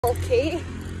Okay.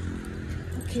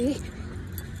 Okay.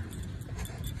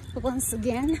 Once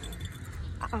again,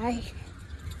 I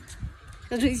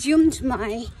resumed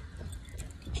my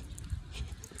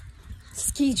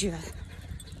schedule.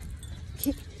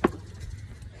 Okay.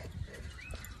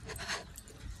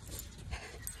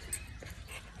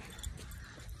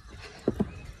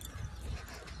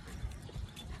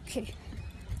 Okay.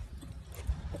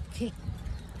 Okay.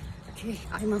 Okay.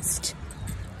 I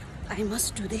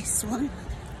must do this one.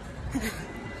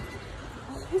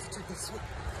 Let's do this one.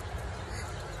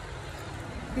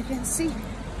 You can see.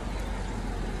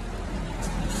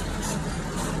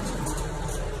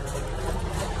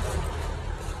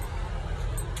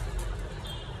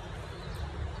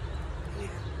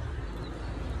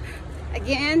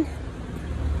 Again,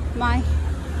 my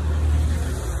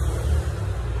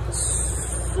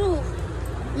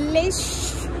foolish.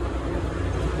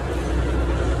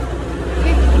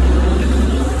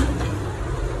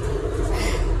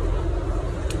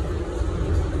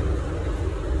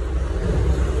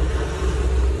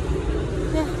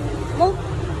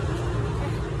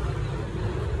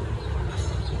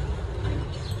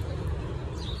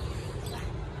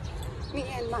 Me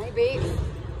and my babe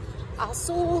are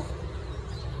so,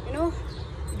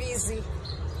 busy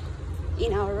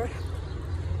in our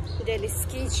daily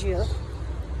schedule.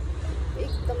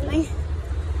 एकदमै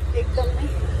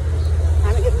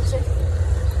हामीहरू चाहिँ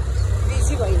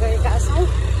busy भइरहेका छौँ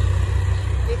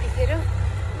यतिखेर.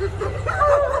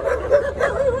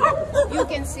 You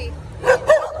can see.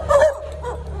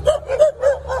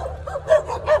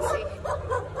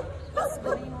 What's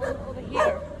going on over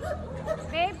here.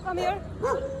 Babe, come here.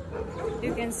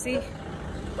 You can see.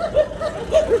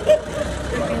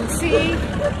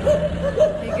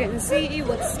 You can see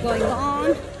what's going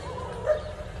on.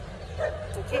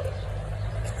 Okay.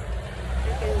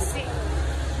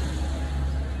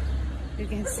 You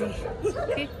can see.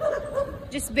 Okay.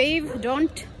 Just babe,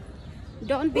 don't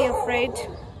be afraid.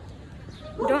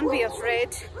 Don't be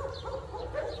afraid.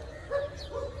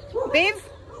 Babe,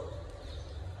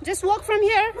 just walk from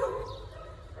here.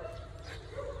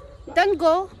 Don't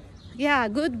go. Yeah,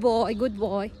 good boy, good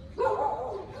boy.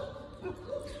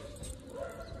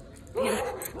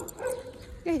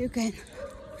 Yeah, you can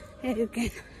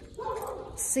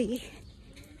see.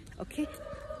 Okay,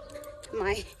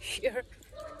 my hair.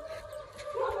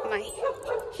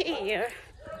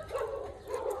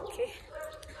 Okay.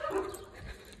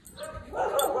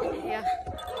 Yeah.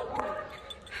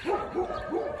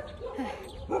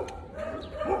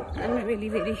 I'm really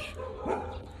very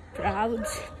proud,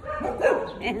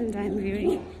 and I'm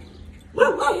very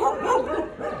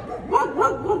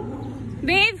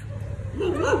babe.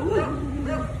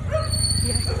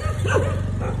 Yeah,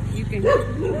 you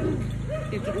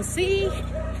can see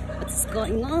what's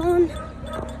going on.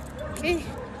 Okay.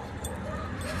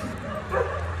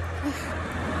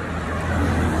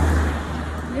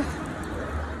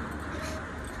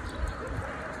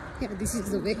 Yeah, this is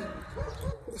the way.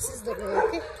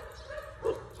 Okay.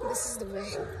 This is the way.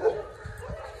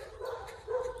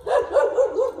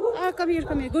 Ah, come here,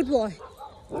 good boy.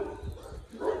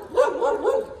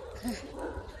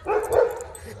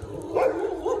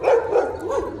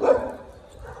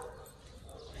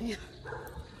 Yeah.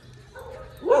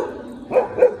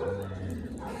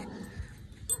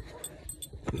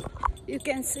 You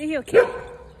can see, okay?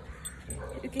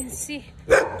 You can see.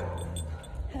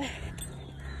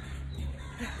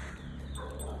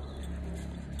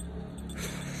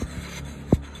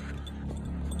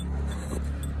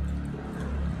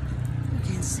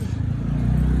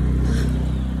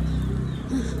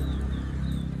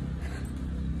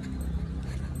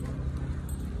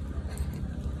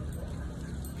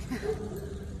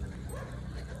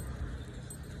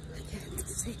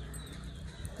 See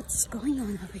what's going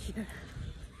on over here.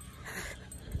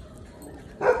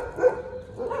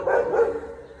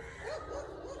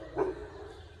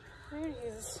 There he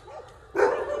is.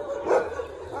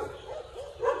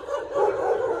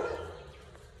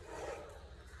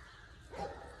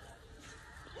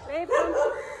 Babe, come.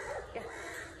 Yeah,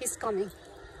 he's coming.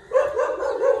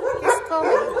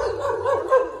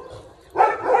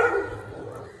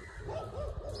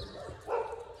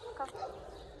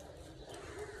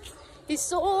 He's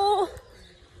so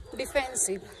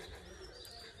defensive.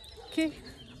 Okay.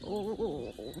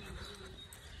 Oh,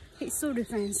 he's so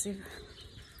defensive.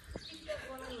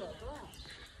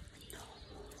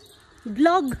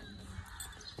 Vlog.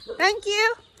 Thank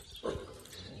you.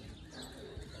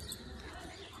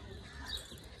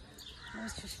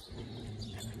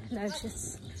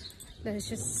 That's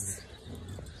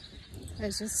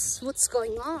just what's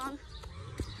going on.